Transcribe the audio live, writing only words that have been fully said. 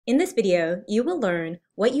In this video, you will learn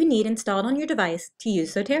what you need installed on your device to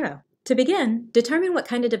use Zotero. To begin, determine what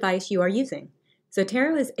kind of device you are using.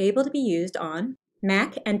 Zotero is able to be used on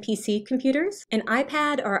Mac and PC computers, an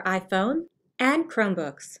iPad or iPhone, and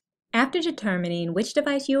Chromebooks. After determining which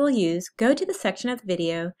device you will use, go to the section of the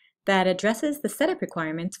video that addresses the setup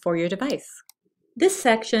requirements for your device. This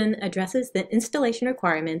section addresses the installation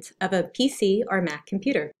requirements of a PC or Mac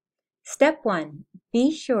computer. Step 1.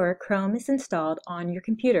 Be sure Chrome is installed on your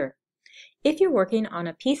computer. If you're working on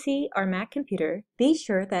a PC or Mac computer, be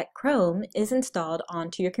sure that Chrome is installed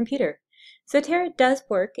onto your computer. Zotero does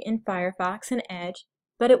work in Firefox and Edge,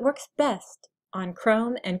 but it works best on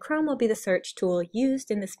Chrome, and Chrome will be the search tool used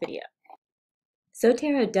in this video.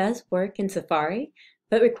 Zotero does work in Safari,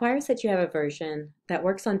 but requires that you have a version that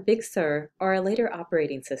works on Big Sur or a later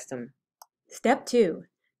operating system. Step 2.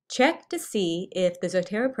 Check to see if the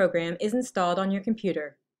Zotero program is installed on your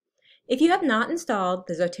computer. If you have not installed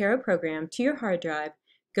the Zotero program to your hard drive,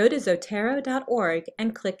 go to Zotero.org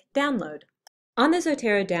and click Download. On the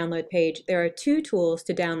Zotero download page, there are two tools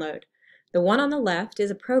to download. The one on the left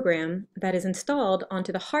is a program that is installed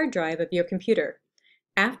onto the hard drive of your computer.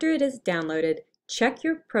 After it is downloaded, check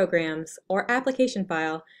your programs or application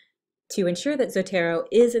file to ensure that Zotero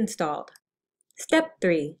is installed. Step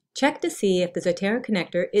 3. Check to see if the Zotero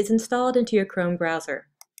connector is installed into your Chrome browser.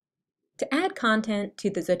 To add content to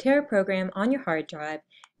the Zotero program on your hard drive,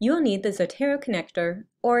 you will need the Zotero connector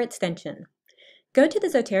or extension. Go to the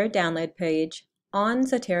Zotero download page on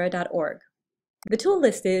Zotero.org. The tool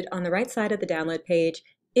listed on the right side of the download page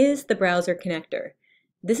is the browser connector.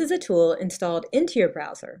 This is a tool installed into your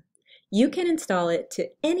browser. You can install it to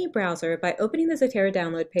any browser by opening the Zotero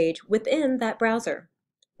download page within that browser.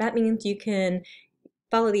 That means you can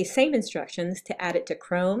follow these same instructions to add it to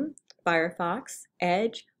Chrome, Firefox,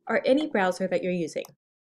 Edge, or any browser that you're using.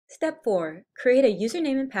 Step 4. Create a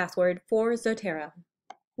username and password for Zotero.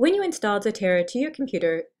 When you installed Zotero to your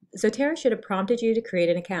computer, Zotero should have prompted you to create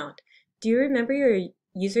an account. Do you remember your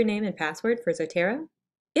username and password for Zotero?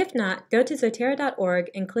 If not, go to Zotero.org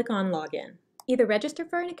and click on Login. Either register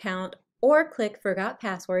for an account or click Forgot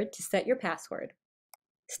Password to set your password.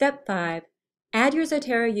 Step 5. Add your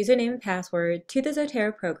Zotero username and password to the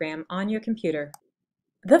Zotero program on your computer.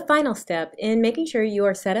 The final step in making sure you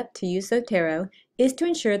are set up to use Zotero is to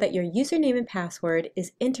ensure that your username and password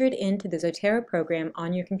is entered into the Zotero program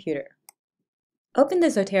on your computer. Open the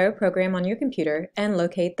Zotero program on your computer and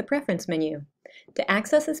locate the Preference menu. To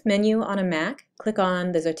access this menu on a Mac, click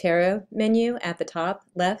on the Zotero menu at the top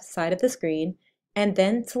left side of the screen and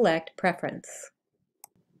then select Preference.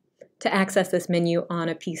 To access this menu on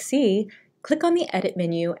a PC, click on the Edit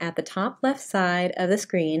menu at the top left side of the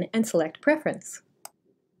screen and select Preference.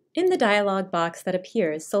 In the dialog box that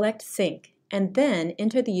appears, select Sync and then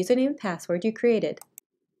enter the username and password you created.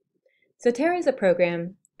 Zotero is a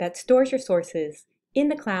program that stores your sources in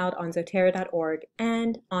the cloud on Zotero.org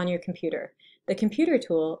and on your computer. The computer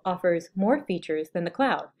tool offers more features than the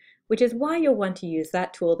cloud, which is why you'll want to use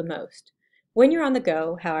that tool the most. When you're on the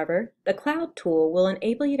go, however, the cloud tool will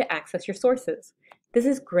enable you to access your sources. This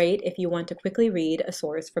is great if you want to quickly read a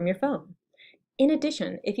source from your phone. In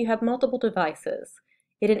addition, if you have multiple devices,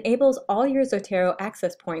 it enables all your Zotero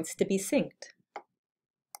access points to be synced.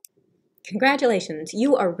 Congratulations,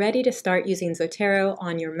 you are ready to start using Zotero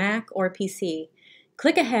on your Mac or PC.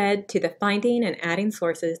 Click ahead to the Finding and Adding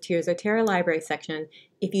Sources to your Zotero library section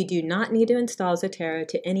if you do not need to install Zotero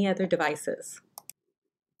to any other devices.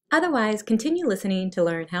 Otherwise, continue listening to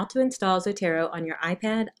learn how to install Zotero on your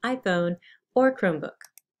iPad, iPhone, or Chromebook.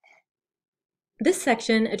 This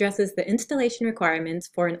section addresses the installation requirements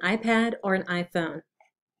for an iPad or an iPhone.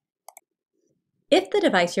 If the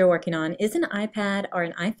device you're working on is an iPad or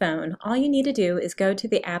an iPhone, all you need to do is go to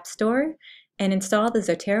the App Store and install the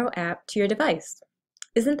Zotero app to your device.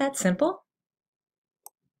 Isn't that simple?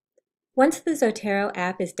 Once the Zotero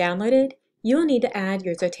app is downloaded, you will need to add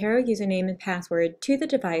your Zotero username and password to the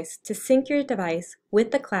device to sync your device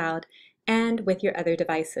with the cloud and with your other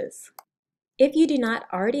devices. If you do not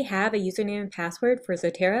already have a username and password for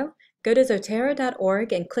Zotero, go to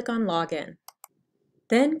Zotero.org and click on Login.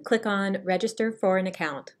 Then click on Register for an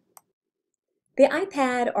account. The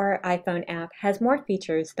iPad or iPhone app has more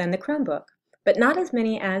features than the Chromebook, but not as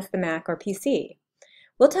many as the Mac or PC.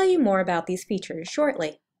 We'll tell you more about these features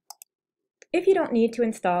shortly. If you don't need to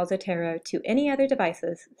install Zotero to any other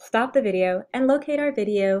devices, stop the video and locate our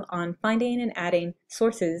video on finding and adding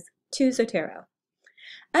sources to Zotero.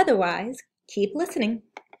 Otherwise, keep listening.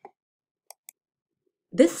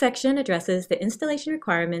 This section addresses the installation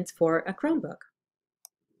requirements for a Chromebook.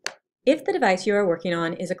 If the device you are working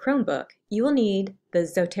on is a Chromebook, you will need the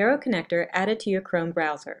Zotero connector added to your Chrome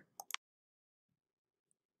browser.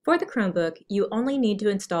 For the Chromebook, you only need to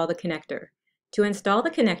install the connector. To install the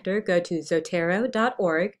connector, go to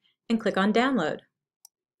zotero.org and click on Download.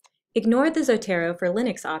 Ignore the Zotero for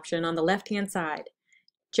Linux option on the left-hand side.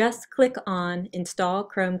 Just click on Install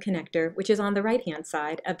Chrome Connector, which is on the right-hand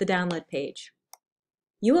side of the download page.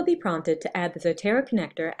 You will be prompted to add the Zotero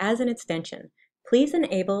connector as an extension. Please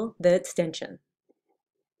enable the extension.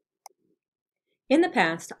 In the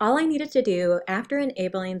past, all I needed to do after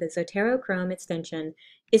enabling the Zotero Chrome extension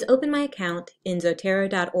is open my account in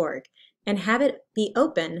zotero.org and have it be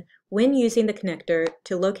open when using the connector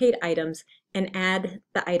to locate items and add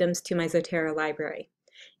the items to my Zotero library.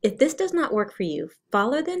 If this does not work for you,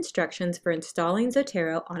 follow the instructions for installing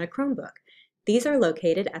Zotero on a Chromebook. These are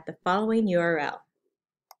located at the following URL.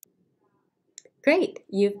 Great,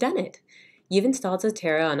 you've done it. You've installed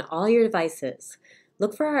Zotero on all your devices.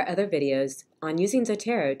 Look for our other videos on using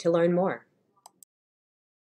Zotero to learn more.